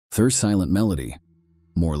Their silent melody,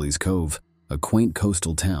 Morley's Cove, a quaint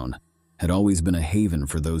coastal town, had always been a haven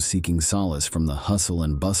for those seeking solace from the hustle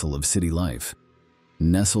and bustle of city life.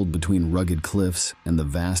 Nestled between rugged cliffs and the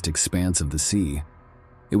vast expanse of the sea,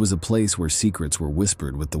 it was a place where secrets were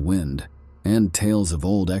whispered with the wind and tales of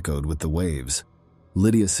old echoed with the waves.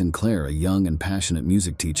 Lydia Sinclair, a young and passionate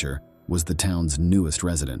music teacher, was the town's newest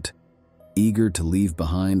resident. Eager to leave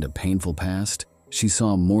behind a painful past, she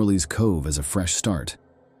saw Morley's Cove as a fresh start,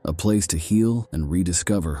 a place to heal and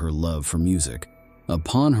rediscover her love for music.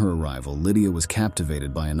 Upon her arrival, Lydia was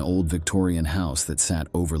captivated by an old Victorian house that sat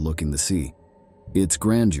overlooking the sea. Its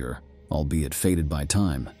grandeur, albeit faded by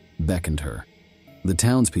time, beckoned her. The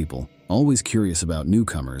townspeople, always curious about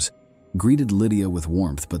newcomers, greeted Lydia with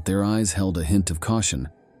warmth, but their eyes held a hint of caution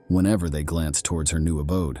whenever they glanced towards her new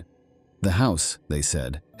abode. The house, they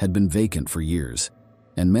said, had been vacant for years,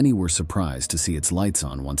 and many were surprised to see its lights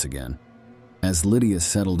on once again. As Lydia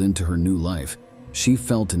settled into her new life, she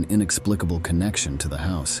felt an inexplicable connection to the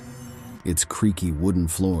house. Its creaky wooden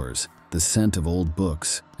floors, the scent of old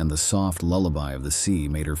books, and the soft lullaby of the sea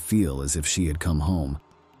made her feel as if she had come home.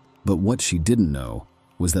 But what she didn't know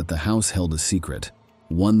was that the house held a secret,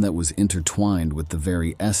 one that was intertwined with the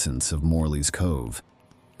very essence of Morley's Cove.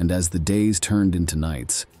 And as the days turned into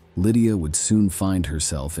nights, Lydia would soon find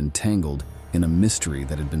herself entangled in a mystery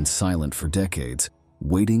that had been silent for decades,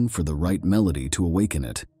 waiting for the right melody to awaken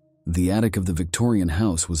it. The attic of the Victorian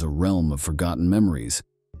house was a realm of forgotten memories.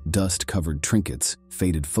 Dust-covered trinkets,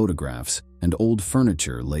 faded photographs, and old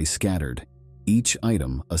furniture lay scattered, each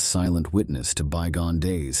item a silent witness to bygone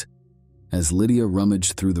days. As Lydia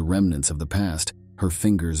rummaged through the remnants of the past, her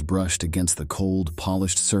fingers brushed against the cold,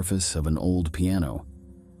 polished surface of an old piano.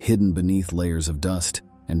 Hidden beneath layers of dust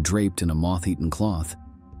and draped in a moth-eaten cloth,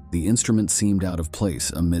 the instrument seemed out of place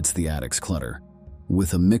amidst the attic's clutter.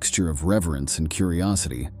 With a mixture of reverence and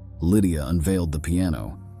curiosity, Lydia unveiled the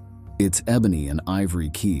piano. Its ebony and ivory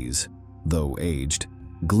keys, though aged,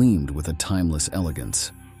 gleamed with a timeless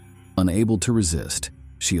elegance. Unable to resist,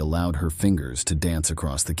 she allowed her fingers to dance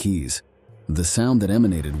across the keys. The sound that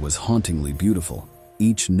emanated was hauntingly beautiful,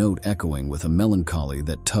 each note echoing with a melancholy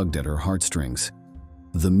that tugged at her heartstrings.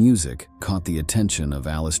 The music caught the attention of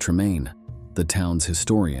Alice Tremaine, the town's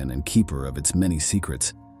historian and keeper of its many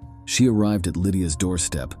secrets. She arrived at Lydia's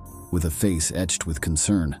doorstep with a face etched with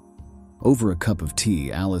concern. Over a cup of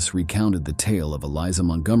tea, Alice recounted the tale of Eliza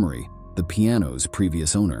Montgomery, the piano's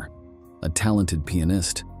previous owner. A talented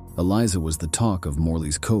pianist, Eliza was the talk of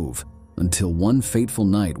Morley's Cove, until one fateful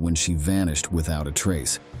night when she vanished without a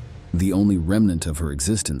trace. The only remnant of her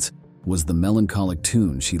existence was the melancholic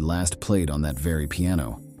tune she last played on that very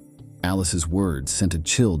piano. Alice's words sent a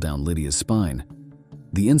chill down Lydia's spine.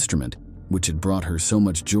 The instrument, which had brought her so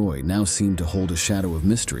much joy, now seemed to hold a shadow of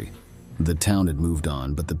mystery. The town had moved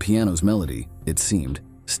on, but the piano's melody, it seemed,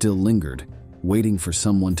 still lingered, waiting for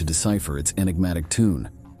someone to decipher its enigmatic tune.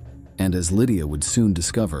 And as Lydia would soon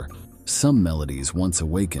discover, some melodies, once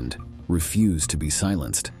awakened, refused to be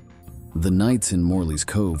silenced. The nights in Morley's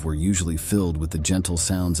Cove were usually filled with the gentle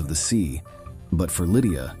sounds of the sea, but for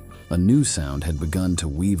Lydia, a new sound had begun to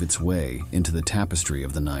weave its way into the tapestry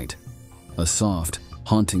of the night. A soft,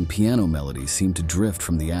 haunting piano melody seemed to drift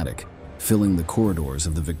from the attic, filling the corridors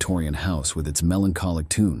of the Victorian house with its melancholic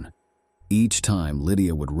tune. Each time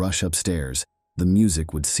Lydia would rush upstairs, the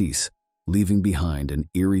music would cease, leaving behind an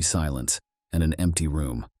eerie silence and an empty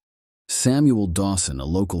room. Samuel Dawson, a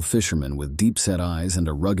local fisherman with deep-set eyes and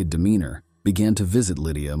a rugged demeanor, began to visit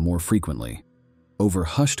Lydia more frequently. Over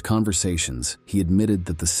hushed conversations, he admitted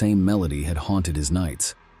that the same melody had haunted his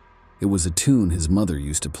nights. It was a tune his mother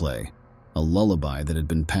used to play, a lullaby that had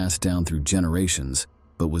been passed down through generations,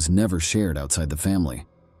 but was never shared outside the family.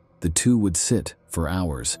 The two would sit for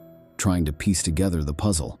hours, trying to piece together the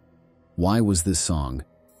puzzle. Why was this song,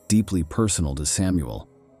 deeply personal to Samuel,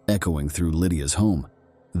 echoing through Lydia's home?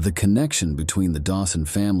 The connection between the Dawson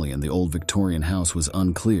family and the old Victorian house was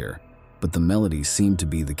unclear, but the melody seemed to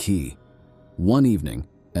be the key. One evening,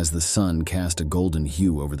 as the sun cast a golden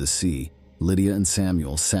hue over the sea, Lydia and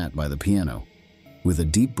Samuel sat by the piano. With a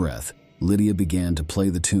deep breath, Lydia began to play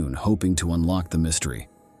the tune, hoping to unlock the mystery.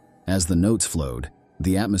 As the notes flowed,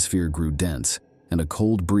 the atmosphere grew dense, and a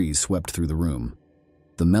cold breeze swept through the room.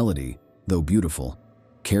 The melody, though beautiful,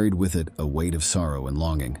 carried with it a weight of sorrow and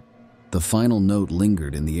longing. The final note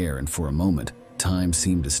lingered in the air, and for a moment, time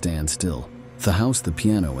seemed to stand still. The house, the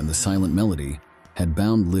piano, and the silent melody had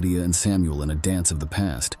bound Lydia and Samuel in a dance of the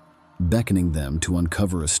past, beckoning them to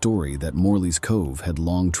uncover a story that Morley's Cove had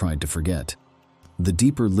long tried to forget. The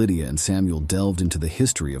deeper Lydia and Samuel delved into the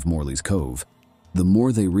history of Morley's Cove, the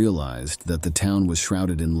more they realized that the town was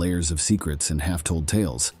shrouded in layers of secrets and half-told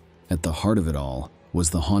tales. At the heart of it all was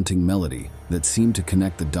the haunting melody that seemed to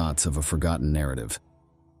connect the dots of a forgotten narrative.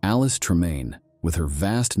 Alice Tremaine, with her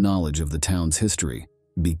vast knowledge of the town's history,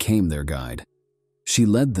 became their guide. She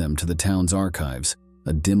led them to the town's archives,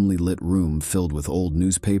 a dimly lit room filled with old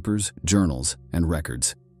newspapers, journals, and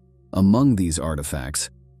records. Among these artifacts,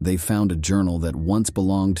 they found a journal that once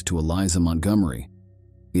belonged to Eliza Montgomery.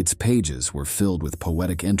 Its pages were filled with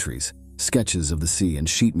poetic entries, sketches of the sea, and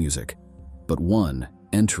sheet music. But one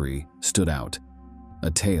entry stood out: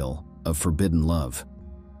 a tale of forbidden love.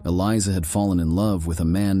 Eliza had fallen in love with a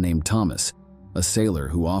man named Thomas, a sailor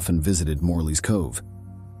who often visited Morley's Cove.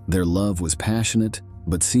 Their love was passionate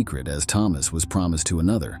but secret, as Thomas was promised to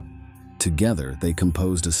another. Together they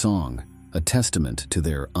composed a song, a testament to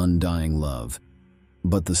their undying love.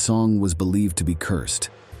 But the song was believed to be cursed,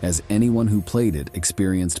 as anyone who played it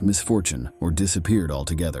experienced misfortune or disappeared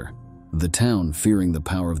altogether. The town, fearing the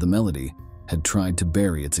power of the melody, had tried to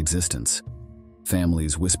bury its existence.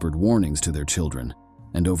 Families whispered warnings to their children,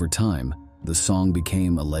 and over time, the song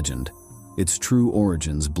became a legend, its true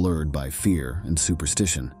origins blurred by fear and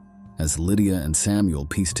superstition. As Lydia and Samuel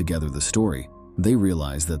pieced together the story, they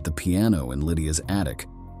realized that the piano in Lydia's attic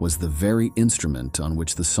was the very instrument on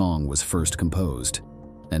which the song was first composed.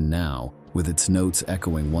 And now, with its notes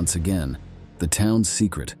echoing once again, the town's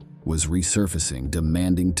secret was resurfacing,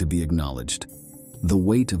 demanding to be acknowledged. The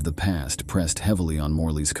weight of the past pressed heavily on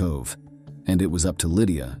Morley's Cove, and it was up to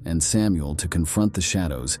Lydia and Samuel to confront the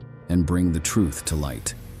shadows and bring the truth to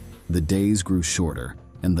light. The days grew shorter,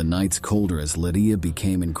 and the nights colder as Lydia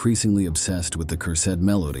became increasingly obsessed with the cursed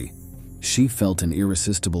melody. She felt an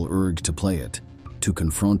irresistible urge to play it, to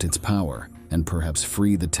confront its power, and perhaps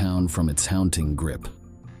free the town from its haunting grip.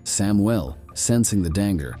 Samuel, sensing the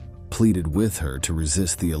danger, pleaded with her to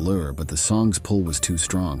resist the allure, but the song's pull was too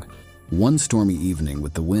strong. One stormy evening,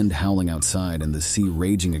 with the wind howling outside and the sea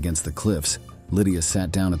raging against the cliffs, Lydia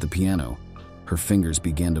sat down at the piano. Her fingers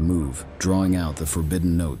began to move, drawing out the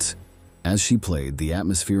forbidden notes. As she played, the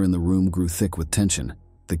atmosphere in the room grew thick with tension.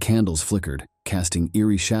 The candles flickered, casting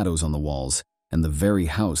eerie shadows on the walls, and the very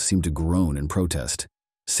house seemed to groan in protest.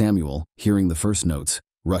 Samuel, hearing the first notes,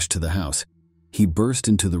 rushed to the house. He burst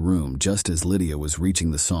into the room just as Lydia was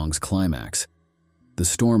reaching the song's climax. The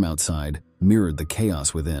storm outside mirrored the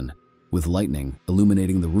chaos within, with lightning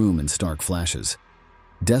illuminating the room in stark flashes.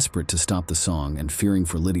 Desperate to stop the song and fearing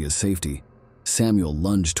for Lydia's safety, Samuel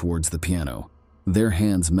lunged towards the piano. Their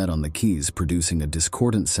hands met on the keys, producing a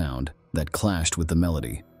discordant sound that clashed with the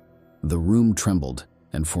melody. The room trembled,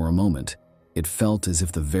 and for a moment, it felt as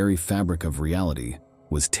if the very fabric of reality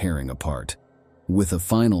was tearing apart. With a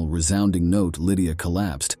final resounding note, Lydia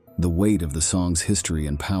collapsed, the weight of the song's history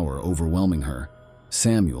and power overwhelming her.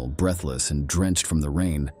 Samuel, breathless and drenched from the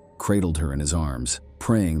rain, cradled her in his arms,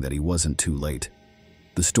 praying that he wasn't too late.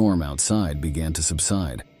 The storm outside began to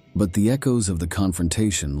subside, but the echoes of the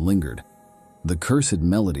confrontation lingered. The cursed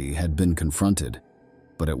melody had been confronted,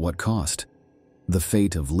 but at what cost? The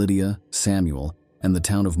fate of Lydia, Samuel, and the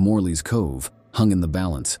town of Morley's Cove hung in the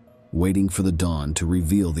balance, waiting for the dawn to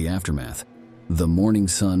reveal the aftermath. The morning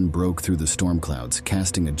sun broke through the storm clouds,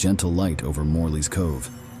 casting a gentle light over Morley's Cove.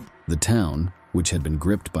 The town, which had been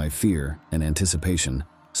gripped by fear and anticipation,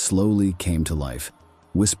 slowly came to life,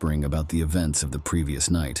 whispering about the events of the previous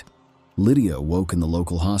night. Lydia woke in the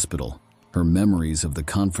local hospital, her memories of the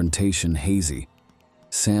confrontation hazy.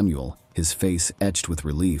 Samuel, his face etched with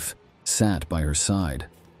relief, sat by her side,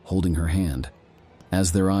 holding her hand.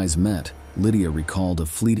 As their eyes met, Lydia recalled a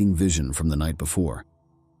fleeting vision from the night before.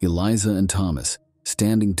 Eliza and Thomas,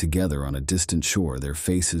 standing together on a distant shore, their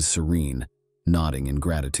faces serene, nodding in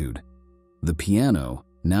gratitude. The piano,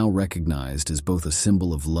 now recognized as both a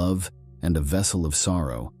symbol of love and a vessel of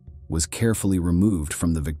sorrow, was carefully removed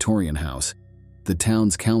from the Victorian house. The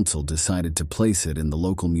town's council decided to place it in the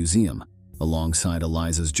local museum, alongside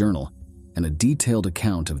Eliza's journal and a detailed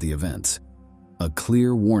account of the events. A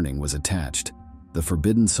clear warning was attached: the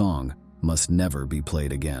forbidden song must never be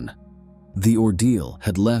played again. The ordeal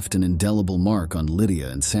had left an indelible mark on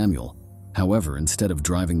Lydia and Samuel. However, instead of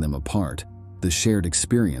driving them apart, the shared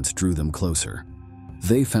experience drew them closer.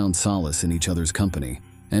 They found solace in each other's company,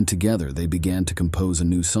 and together they began to compose a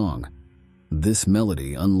new song. This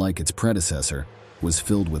melody, unlike its predecessor, was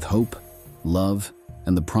filled with hope, love,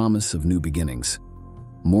 and the promise of new beginnings.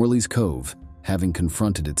 Morley's Cove, having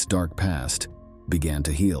confronted its dark past, began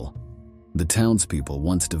to heal. The townspeople,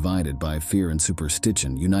 once divided by fear and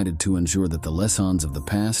superstition, united to ensure that the lessons of the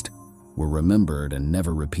past were remembered and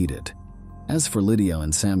never repeated. As for Lydia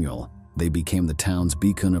and Samuel, they became the town's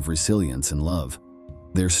beacon of resilience and love.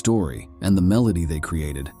 Their story and the melody they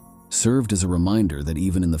created served as a reminder that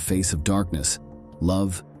even in the face of darkness,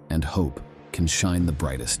 love and hope can shine the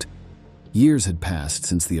brightest. Years had passed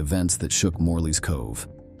since the events that shook Morley's Cove.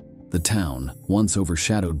 The town, once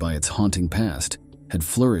overshadowed by its haunting past, had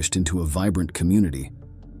flourished into a vibrant community,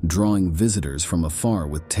 drawing visitors from afar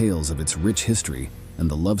with tales of its rich history and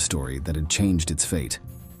the love story that had changed its fate.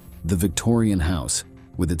 The Victorian house,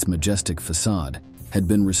 with its majestic facade, had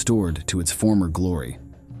been restored to its former glory.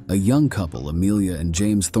 A young couple, Amelia and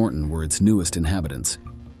James Thornton, were its newest inhabitants.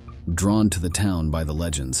 Drawn to the town by the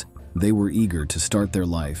legends, they were eager to start their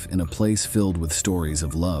life in a place filled with stories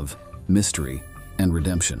of love, mystery, and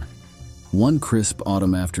redemption. One crisp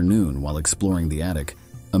autumn afternoon, while exploring the attic,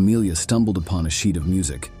 Amelia stumbled upon a sheet of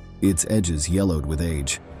music, its edges yellowed with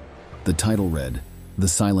age. The title read, "The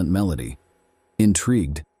Silent Melody."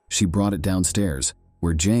 Intrigued, she brought it downstairs,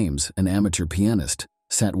 where James, an amateur pianist,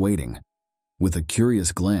 sat waiting. With a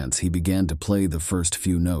curious glance, he began to play the first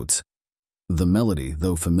few notes. The melody,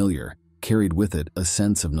 though familiar, carried with it a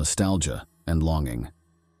sense of nostalgia and longing.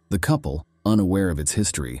 The couple, unaware of its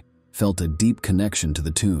history, felt a deep connection to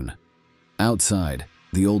the tune. Outside,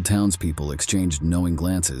 the old townspeople exchanged knowing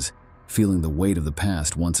glances, feeling the weight of the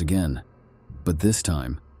past once again. But this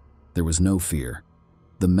time, there was no fear.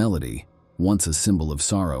 The melody, once a symbol of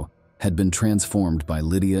sorrow, had been transformed by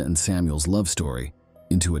Lydia and Samuel's love story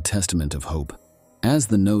into a testament of hope. As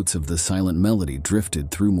the notes of the silent melody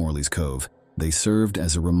drifted through Morley's Cove, they served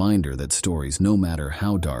as a reminder that stories, no matter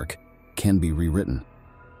how dark, can be rewritten.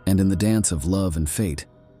 And in the dance of love and fate,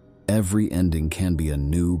 every ending can be a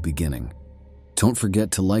new beginning. Don't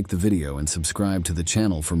forget to like the video and subscribe to the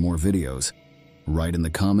channel for more videos. Write in the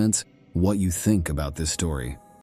comments what you think about this story.